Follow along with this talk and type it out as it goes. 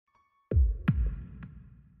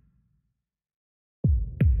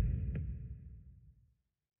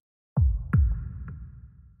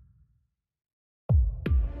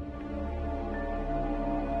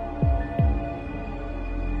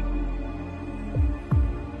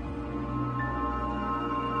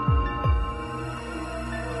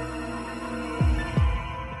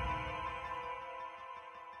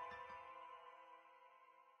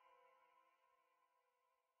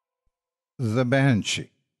The Banshee,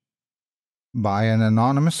 by an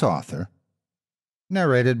anonymous author,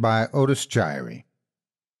 narrated by Otis Jiry.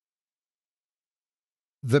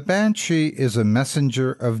 The Banshee is a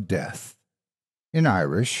messenger of death. In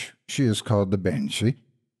Irish, she is called the Banshee,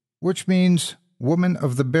 which means woman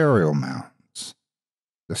of the burial mounds.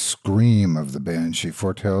 The scream of the Banshee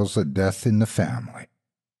foretells a death in the family.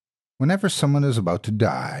 Whenever someone is about to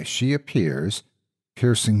die, she appears,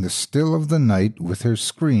 piercing the still of the night with her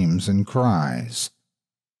screams and cries.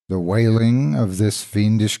 The wailing of this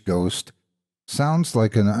fiendish ghost sounds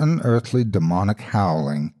like an unearthly demonic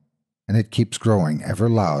howling, and it keeps growing ever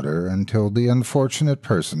louder until the unfortunate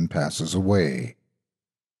person passes away.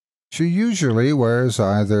 She usually wears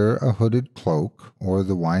either a hooded cloak or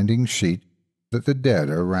the winding sheet that the dead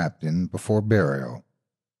are wrapped in before burial.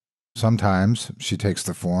 Sometimes she takes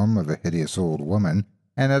the form of a hideous old woman,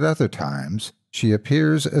 and at other times she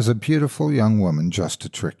appears as a beautiful young woman just to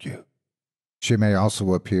trick you. She may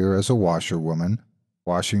also appear as a washerwoman,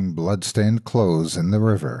 washing blood-stained clothes in the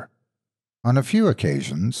river. On a few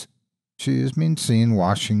occasions, she has been seen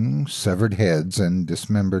washing severed heads and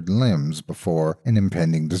dismembered limbs before an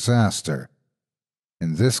impending disaster.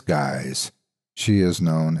 In this guise, she is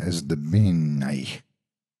known as the Banshee.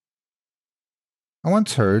 I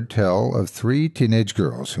once heard tell of 3 teenage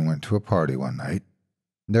girls who went to a party one night.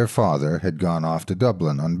 Their father had gone off to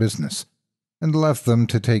Dublin on business and left them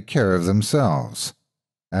to take care of themselves.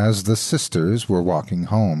 As the sisters were walking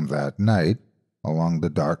home that night along the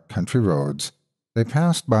dark country roads, they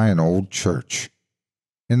passed by an old church.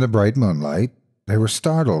 In the bright moonlight, they were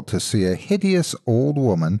startled to see a hideous old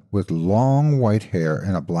woman with long white hair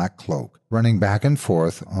and a black cloak running back and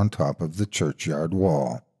forth on top of the churchyard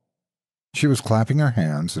wall. She was clapping her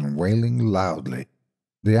hands and wailing loudly.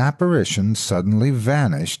 The apparition suddenly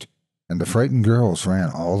vanished, and the frightened girls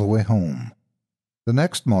ran all the way home. The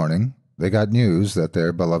next morning, they got news that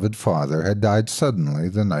their beloved father had died suddenly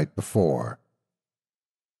the night before.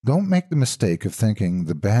 Don't make the mistake of thinking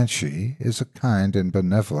the Banshee is a kind and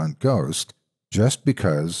benevolent ghost just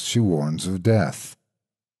because she warns of death.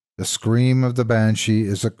 The scream of the Banshee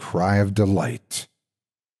is a cry of delight.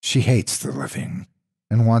 She hates the living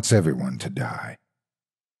and wants everyone to die.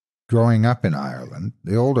 Growing up in Ireland,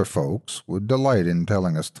 the older folks would delight in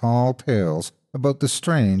telling us tall tales about the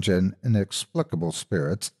strange and inexplicable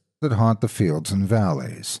spirits that haunt the fields and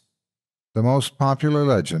valleys. The most popular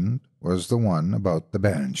legend was the one about the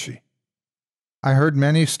Banshee. I heard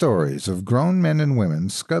many stories of grown men and women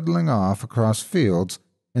scuttling off across fields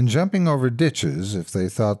and jumping over ditches if they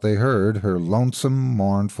thought they heard her lonesome,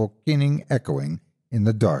 mournful keening echoing in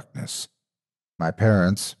the darkness. My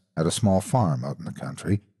parents had a small farm out in the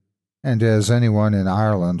country, and as anyone in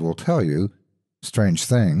Ireland will tell you, strange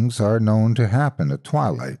things are known to happen at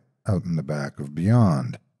twilight out in the back of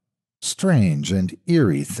beyond. Strange and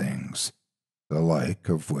eerie things, the like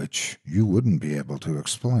of which you wouldn't be able to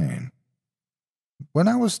explain. When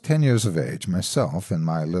I was 10 years of age, myself and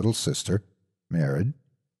my little sister, married,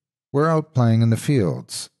 were out playing in the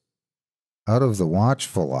fields. Out of the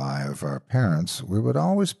watchful eye of our parents, we would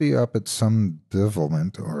always be up at some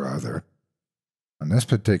devilment or other. On this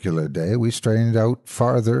particular day, we strayed out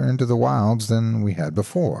farther into the wilds than we had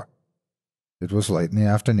before. It was late in the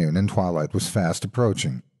afternoon, and twilight was fast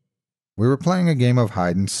approaching. We were playing a game of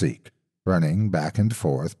hide-and-seek, running back and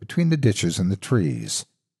forth between the ditches and the trees.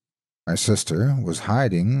 My sister was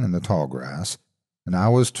hiding in the tall grass, and I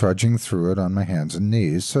was trudging through it on my hands and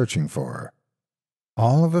knees, searching for her.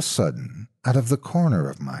 All of a sudden, out of the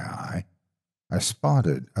corner of my eye, I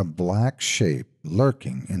spotted a black shape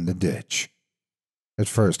lurking in the ditch. At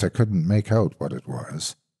first I couldn't make out what it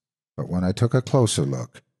was, but when I took a closer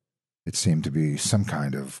look, it seemed to be some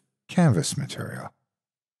kind of canvas material.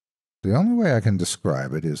 The only way I can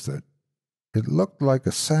describe it is that it looked like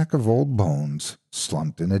a sack of old bones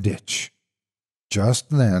slumped in a ditch. Just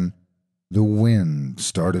then, the wind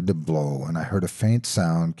started to blow, and I heard a faint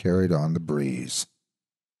sound carried on the breeze.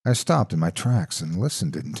 I stopped in my tracks and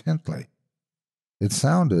listened intently. It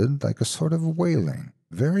sounded like a sort of wailing,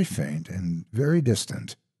 very faint and very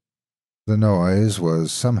distant. The noise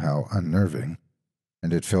was somehow unnerving,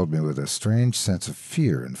 and it filled me with a strange sense of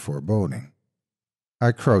fear and foreboding.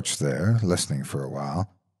 I crouched there, listening for a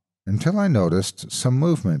while, until I noticed some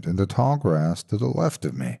movement in the tall grass to the left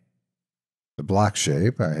of me. The black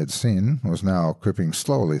shape I had seen was now creeping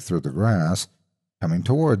slowly through the grass, coming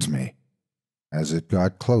towards me. As it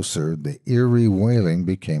got closer, the eerie wailing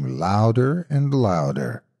became louder and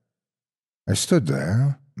louder. I stood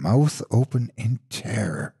there, mouth open in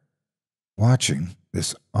terror, watching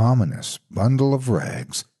this ominous bundle of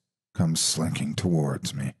rags come slinking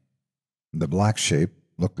towards me. The black shape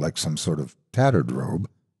looked like some sort of tattered robe,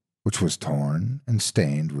 which was torn and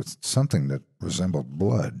stained with something that resembled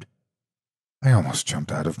blood. I almost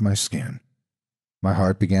jumped out of my skin. My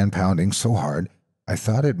heart began pounding so hard I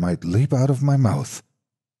thought it might leap out of my mouth.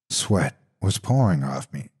 Sweat was pouring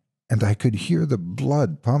off me, and I could hear the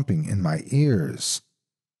blood pumping in my ears.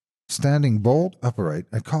 Standing bolt upright,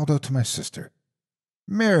 I called out to my sister.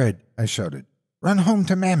 "Mirrid," I shouted, "run home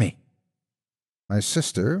to Mammy." My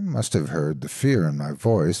sister must have heard the fear in my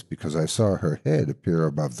voice because I saw her head appear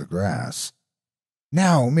above the grass.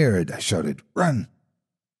 "Now, Mirrid," I shouted, "run."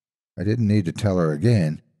 I didn't need to tell her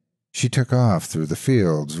again. She took off through the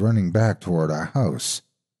fields, running back toward our house.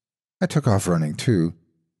 I took off running too,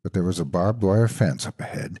 but there was a barbed wire fence up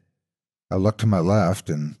ahead. I looked to my left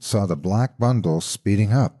and saw the black bundle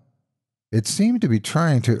speeding up. It seemed to be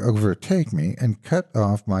trying to overtake me and cut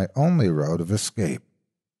off my only route of escape.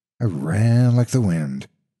 I ran like the wind.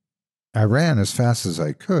 I ran as fast as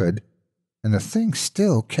I could, and the thing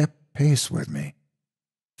still kept pace with me.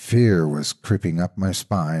 Fear was creeping up my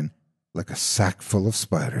spine like a sack full of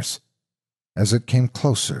spiders. As it came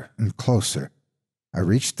closer and closer, I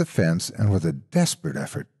reached the fence, and with a desperate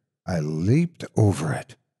effort, I leaped over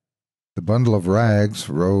it. The bundle of rags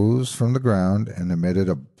rose from the ground and emitted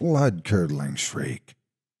a blood-curdling shriek.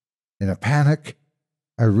 In a panic,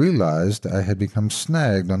 I realized I had become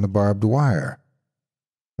snagged on the barbed wire.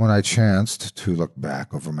 When I chanced to look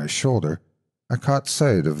back over my shoulder, I caught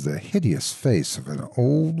sight of the hideous face of an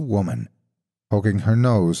old woman, poking her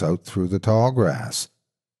nose out through the tall grass.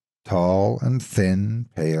 Tall and thin,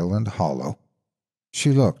 pale and hollow,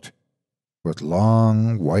 she looked, with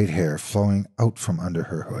long white hair flowing out from under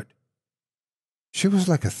her hood. She was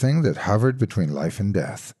like a thing that hovered between life and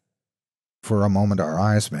death. For a moment our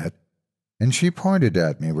eyes met, and she pointed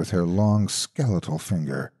at me with her long skeletal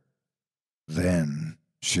finger. Then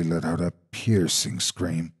she let out a piercing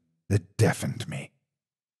scream that deafened me.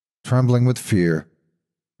 Trembling with fear,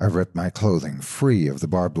 I ripped my clothing free of the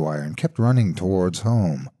barbed wire and kept running towards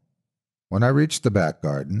home. When I reached the back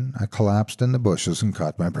garden, I collapsed in the bushes and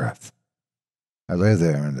caught my breath. I lay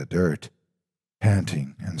there in the dirt,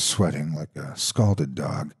 panting and sweating like a scalded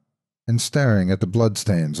dog, and staring at the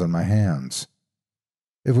bloodstains on my hands.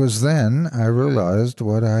 It was then I realized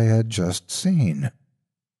what I had just seen.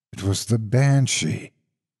 It was the Banshee,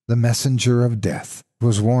 the messenger of death,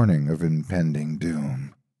 was warning of impending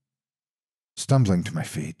doom. Stumbling to my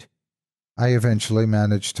feet, I eventually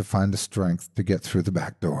managed to find the strength to get through the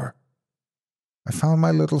back door. I found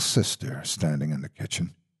my little sister standing in the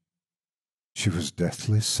kitchen. She was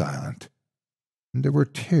deathly silent, and there were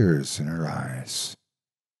tears in her eyes.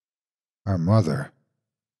 Our mother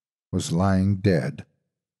was lying dead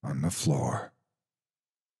on the floor.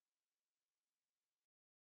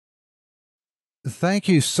 Thank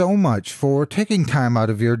you so much for taking time out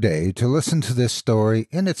of your day to listen to this story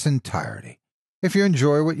in its entirety. If you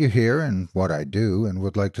enjoy what you hear and what I do and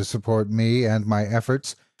would like to support me and my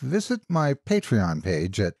efforts, visit my Patreon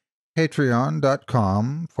page at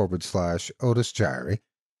patreon.com/Otis Jiry.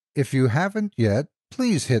 If you haven't yet,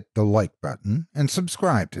 please hit the like button and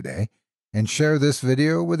subscribe today, and share this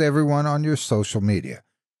video with everyone on your social media.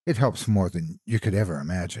 It helps more than you could ever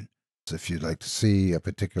imagine. If you'd like to see a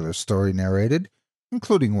particular story narrated,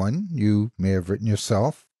 including one you may have written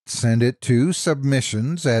yourself, send it to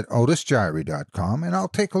submissions@otisjiry.com and I'll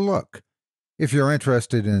take a look. If you're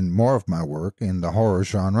interested in more of my work in the horror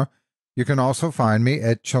genre, you can also find me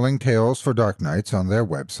at Chilling Tales for Dark Nights on their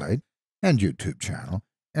website and YouTube channel,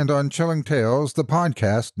 and on Chilling Tales, the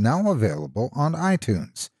podcast, now available on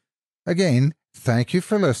iTunes. Again, thank you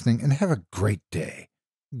for listening and have a great day.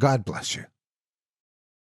 God bless you.